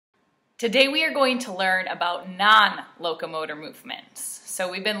Today we are going to learn about non-locomotor movements. So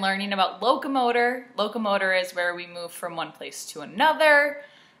we've been learning about locomotor. Locomotor is where we move from one place to another,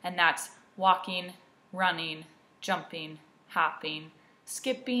 and that's walking, running, jumping, hopping,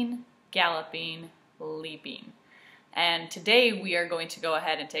 skipping, galloping, leaping. And today we are going to go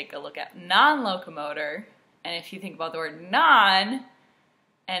ahead and take a look at non-locomotor. And if you think about the word non,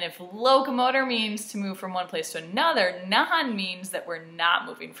 and if locomotor means to move from one place to another, non means that we're not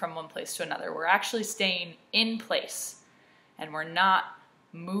moving from one place to another. We're actually staying in place, and we're not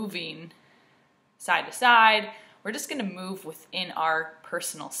moving side to side. We're just going to move within our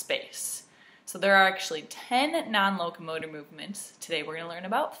personal space. So there are actually 10 non-locomotor movements. Today we're going to learn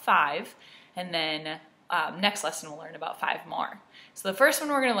about 5, and then next lesson we'll learn about 5 more. So the first one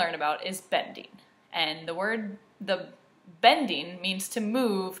we're going to learn about is bending. And the bending means to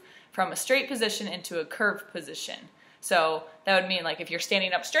move from a straight position into a curved position. So that would mean, like, if you're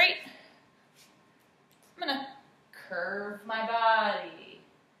standing up straight, I'm going to curve my body.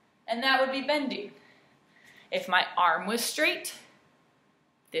 And that would be bending. If my arm was straight,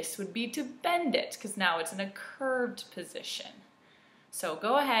 this would be to bend it, because now it's in a curved position. So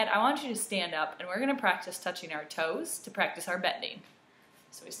go ahead, I want you to stand up, and we're going to practice touching our toes to practice our bending.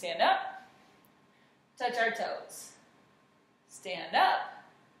 So we stand up, touch our toes. Stand up,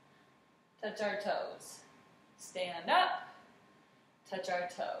 touch our toes. Stand up, touch our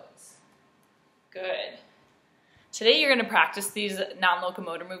toes. Good. Today you're going to practice these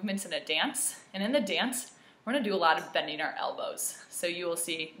non-locomotor movements in a dance. And in the dance, we're going to do a lot of bending our elbows. So you will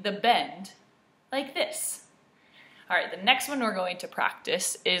see the bend like this. All right, the next one we're going to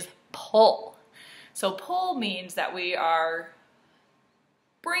practice is pull. So pull means that we are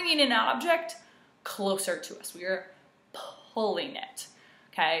bringing an object closer to us. We are pulling it,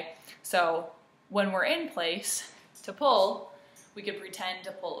 okay? So when we're in place to pull, we could pretend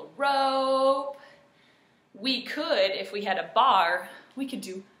to pull a rope. We could, if we had a bar, we could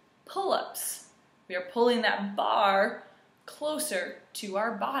do pull-ups. We are pulling that bar closer to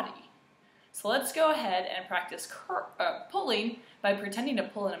our body. So let's go ahead and practice pulling by pretending to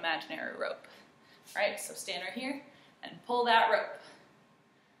pull an imaginary rope. All right, so stand right here and pull that rope.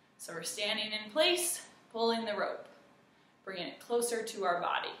 So we're standing in place, pulling the rope, bringing it closer to our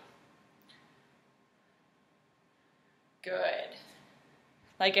body. Good.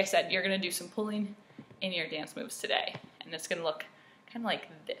 Like I said, you're going to do some pulling in your dance moves today, and it's going to look kind of like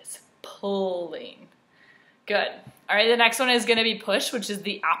this, pulling. Good. All right, the next one is going to be push, which is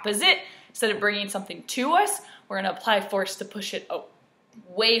the opposite. Instead of bringing something to us, we're going to apply force to push it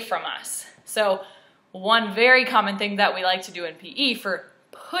away from us. So one very common thing that we like to do in PE for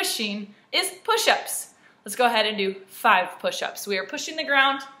pushing is push-ups. Let's go ahead and do 5 push-ups. We are pushing the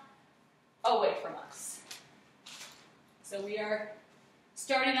ground away from us. So we are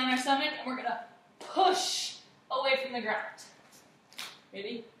starting on our stomach, and we're going to push away from the ground.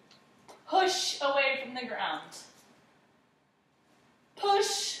 Ready? Push away from the ground.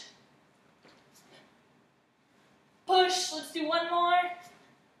 Push. Push. Let's do one more.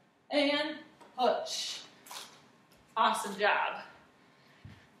 And push. Awesome job.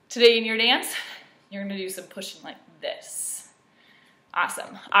 Today in your dance, you're going to do some pushing like this.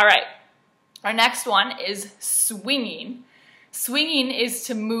 Awesome. All right. Our next one is swinging. Swinging is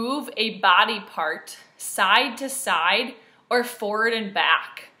to move a body part side to side or forward and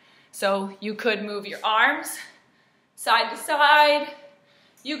back. So you could move your arms side to side.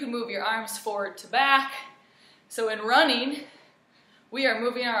 You can move your arms forward to back. So in running, we are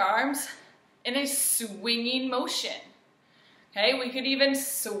moving our arms in a swinging motion. Okay, we could even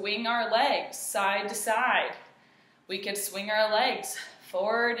swing our legs side to side. We could swing our legs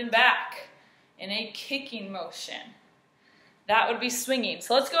forward and back in a kicking motion. That would be swinging.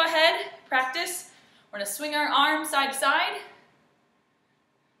 So let's go ahead, practice. We're going to swing our arms side to side.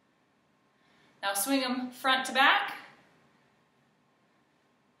 Now swing them front to back.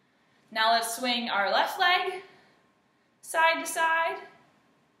 Now let's swing our left leg side to side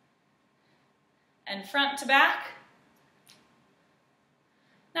and front to back.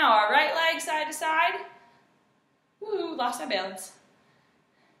 Now our right leg side to side. Woo, lost my balance.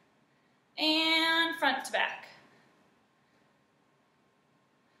 And front to back.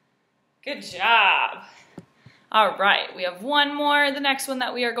 Good job. All right, we have one more. The next one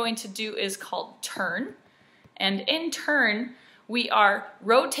that we are going to do is called turn. And in turn, we are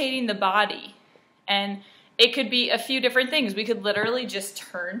rotating the body. And it could be a few different things. We could literally just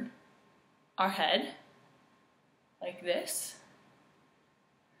turn our head like this.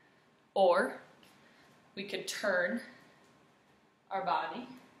 Or we could turn our body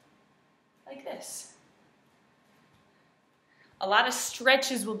like this. a lot of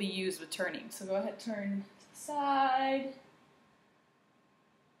stretches will be used with turning. So go ahead, turn to the side,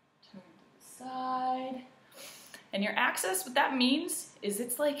 turn to the side. And your axis, what that means is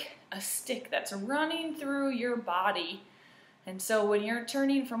it's like a stick that's running through your body. And so when you're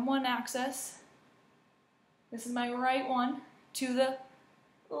turning from one axis, this is my right one, to the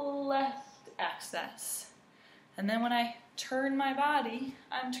left axis. And then when I turn my body,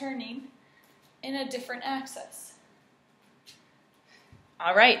 I'm turning in a different axis.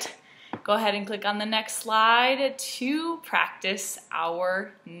 All right, go ahead and click on the next slide to practice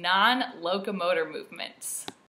our non-locomotor movements.